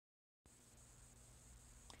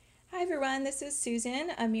Hi everyone, this is Susan,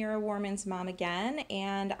 Samkari-Worman's mom again,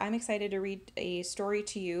 and I'm excited to read a story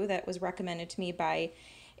to you that was recommended to me by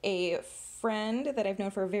a friend that I've known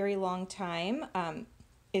for a very long time.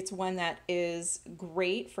 It's one that is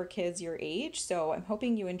great for kids your age, so I'm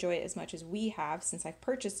hoping you enjoy it as much as we have since I've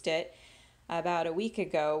purchased it about a week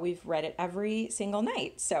ago. We've read it every single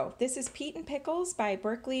night. So this is Pete and Pickles by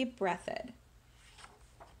Berkeley.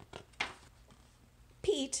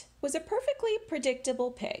 Pete was a perfectly predictable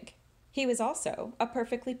pig. He was also a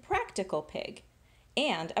perfectly practical pig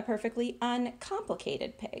and a perfectly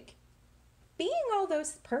uncomplicated pig. Being all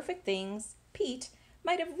those perfect things, Pete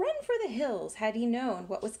might have run for the hills had he known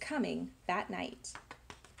what was coming that night.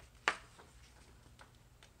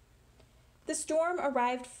 The storm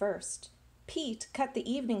arrived first. Pete cut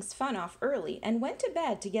the evening's fun off early and went to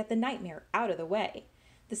bed to get the nightmare out of the way.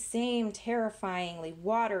 The same terrifyingly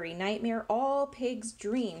watery nightmare all pigs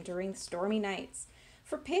dream during stormy nights,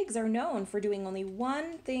 for pigs are known for doing only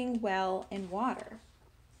one thing well in water: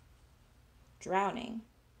 drowning.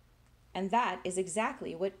 And that is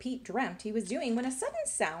exactly what Pete dreamt he was doing when a sudden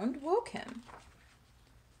sound woke him.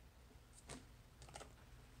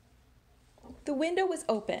 The window was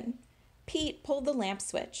open. Pete pulled the lamp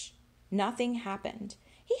switch. Nothing happened.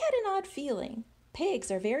 He had an odd feeling.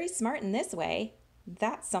 Pigs are very smart in this way.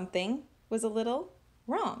 That something was a little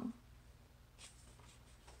wrong.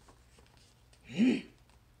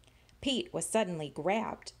 Pete was suddenly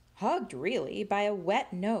grabbed, hugged really, by a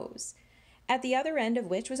wet nose, at the other end of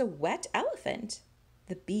which was a wet elephant.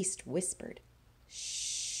 The beast whispered,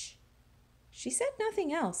 "Shh." She said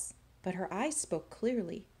nothing else, but her eyes spoke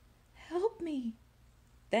clearly. "Help me."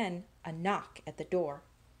 Then a knock at the door.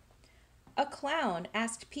 A clown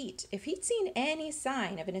asked Pete if he'd seen any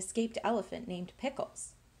sign of an escaped elephant named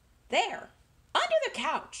Pickles. "There, under the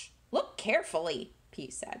couch. Look carefully,"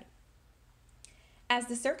 Pete said. As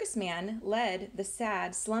the circus man led the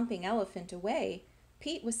sad, slumping elephant away,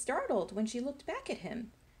 Pete was startled when she looked back at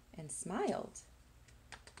him and smiled.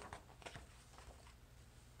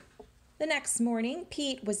 The next morning,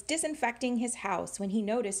 Pete was disinfecting his house when he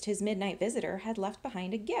noticed his midnight visitor had left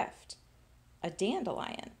behind a gift: a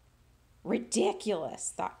dandelion.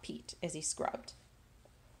 Ridiculous, thought Pete as he scrubbed.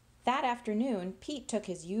 That afternoon, Pete took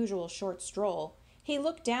his usual short stroll. He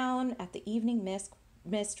looked down at the evening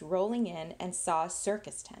mist rolling in and saw a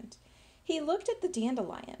circus tent. He looked at the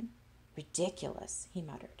dandelion. Ridiculous, he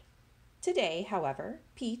muttered. Today, however,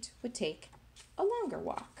 Pete would take a longer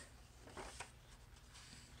walk.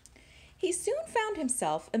 He soon found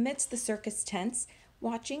himself amidst the circus tents,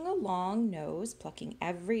 watching a long nose plucking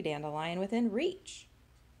every dandelion within reach.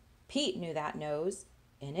 Pete knew that nose,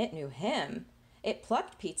 and it knew him. It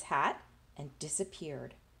plucked Pete's hat and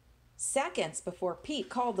disappeared. Seconds before Pete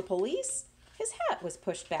called the police, his hat was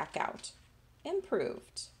pushed back out.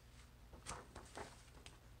 Improved.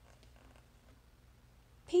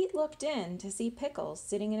 Pete looked in to see Pickles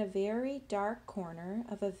sitting in a very dark corner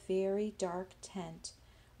of a very dark tent,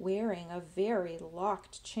 wearing a very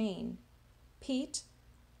locked chain. Pete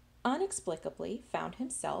inexplicably found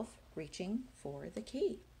himself reaching for the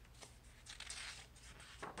key.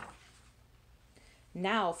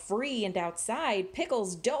 Now free and outside,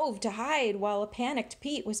 Pickles dove to hide while a panicked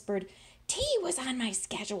Pete whispered, "Tea was on my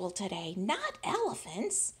schedule today, not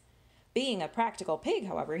elephants." Being a practical pig,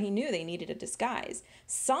 however, he knew they needed a disguise.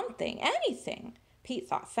 Something, anything. Pete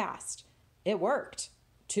thought fast. It worked.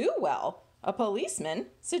 Too well. A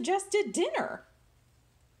policeman suggested dinner.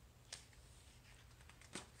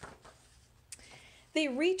 They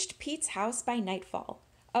reached Pete's house by nightfall.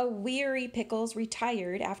 A weary Pickles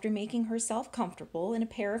retired after making herself comfortable in a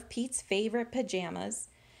pair of Pete's favorite pajamas.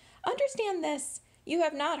 Understand this: you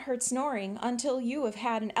have not heard snoring until you have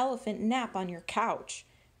had an elephant nap on your couch.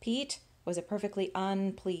 Pete was a perfectly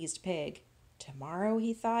unpleased pig. Tomorrow,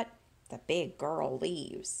 he thought, the big girl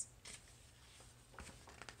leaves.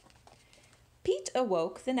 Pete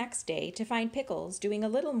awoke the next day to find Pickles doing a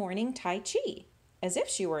little morning Tai Chi, as if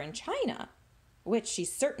she were in China, which she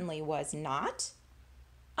certainly was not.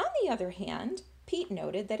 On the other hand, Pete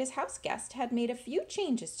noted that his house guest had made a few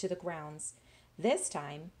changes to the grounds. This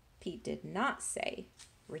time, Pete did not say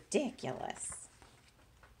ridiculous.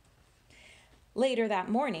 Later that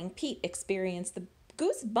morning, Pete experienced the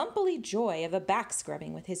goosebumpily joy of a back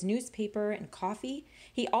scrubbing with his newspaper and coffee.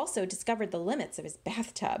 He also discovered the limits of his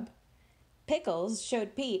bathtub. Pickles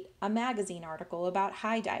showed Pete a magazine article about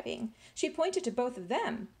high diving. She pointed to both of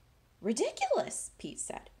them. "Ridiculous," Pete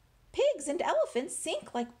said. "Pigs and elephants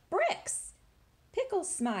sink like bricks." Pickles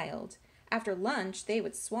smiled. After lunch, they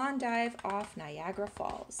would swan dive off Niagara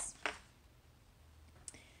Falls.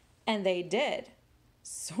 And they did.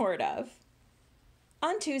 Sort of.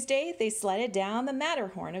 On Tuesday, they sledded down the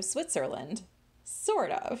Matterhorn of Switzerland.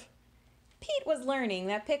 Sort of. Pete was learning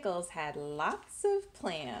that Pickles had lots of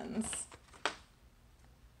plans.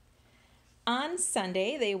 On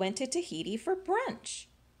Sunday, they went to Tahiti for brunch.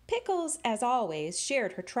 Pickles, as always,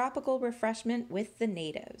 shared her tropical refreshment with the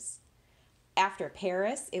natives. After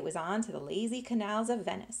Paris, it was on to the lazy canals of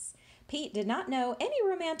Venice. Pete did not know any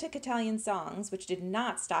romantic Italian songs, which did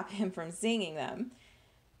not stop him from singing them.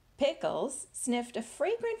 Pickles sniffed a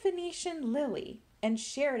fragrant Venetian lily and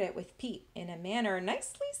shared it with Pete in a manner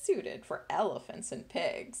nicely suited for elephants and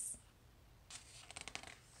pigs.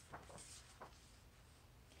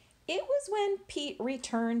 It was when Pete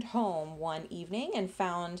returned home one evening and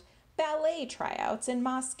found ballet tryouts in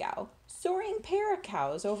Moscow, soaring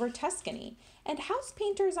paracows over Tuscany, and house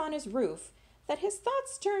painters on his roof that his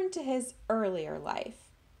thoughts turned to his earlier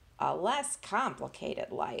life. A less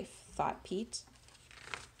complicated life, thought Pete.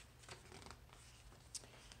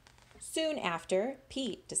 Soon after,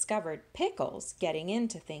 Pete discovered Pickles getting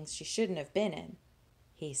into things she shouldn't have been in.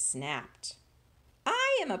 He snapped.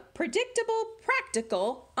 I am a predictable,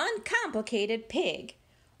 practical, uncomplicated pig.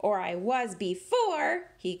 Or I was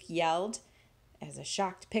before, he yelled, as a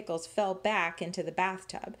shocked Pickles fell back into the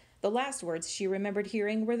bathtub. The last words she remembered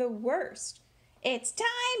hearing were the worst. It's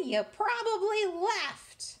time you probably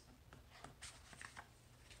left.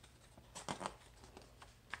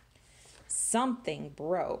 Something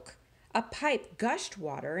broke. A pipe gushed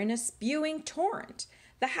water in a spewing torrent.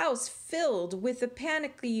 The house filled with the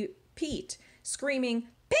panicky Pete, screaming,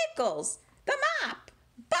 Pickles! The mop!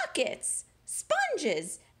 Buckets!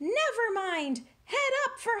 Sponges! Never mind! Head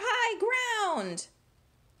up for high ground!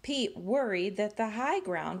 Pete worried that the high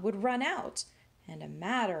ground would run out, and a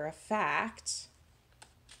matter of fact,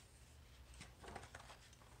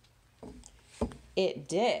 it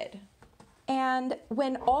did. And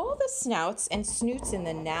when all the snouts and snoots in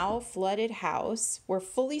the now flooded house were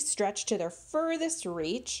fully stretched to their furthest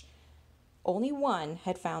reach, only one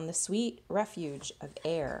had found the sweet refuge of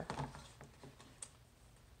air.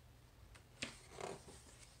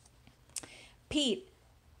 Pete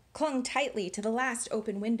clung tightly to the last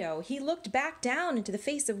open window. He looked back down into the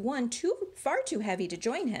face of one far too heavy to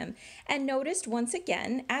join him and noticed once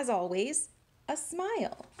again, as always, a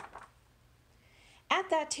smile. At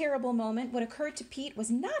that terrible moment, what occurred to Pete was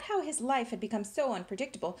not how his life had become so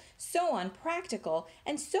unpredictable, so unpractical,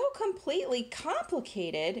 and so completely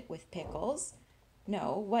complicated with Pickles.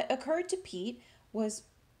 No, what occurred to Pete was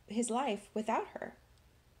his life without her.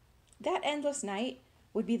 That endless night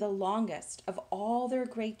would be the longest of all their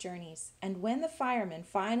great journeys, and when the fireman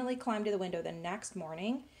finally climbed to the window the next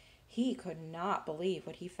morning, he could not believe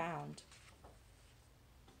what he found.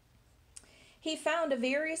 He found a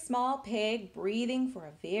very small pig breathing for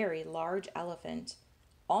a very large elephant.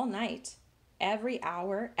 All night, every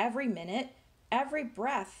hour, every minute, every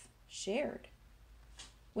breath shared.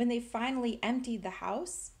 When they finally emptied the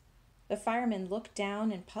house, the firemen looked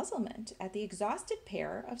down in puzzlement at the exhausted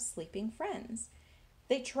pair of sleeping friends.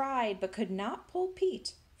 They tried but could not pull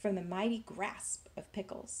Pete from the mighty grasp of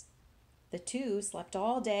Pickles. The two slept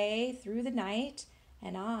all day, through the night,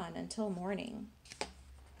 and on until morning,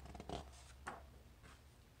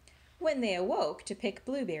 when they awoke to pick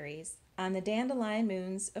blueberries on the dandelion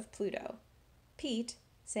moons of Pluto. Pete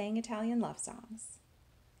sang Italian love songs.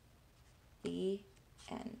 The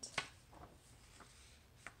end.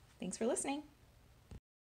 Thanks for listening.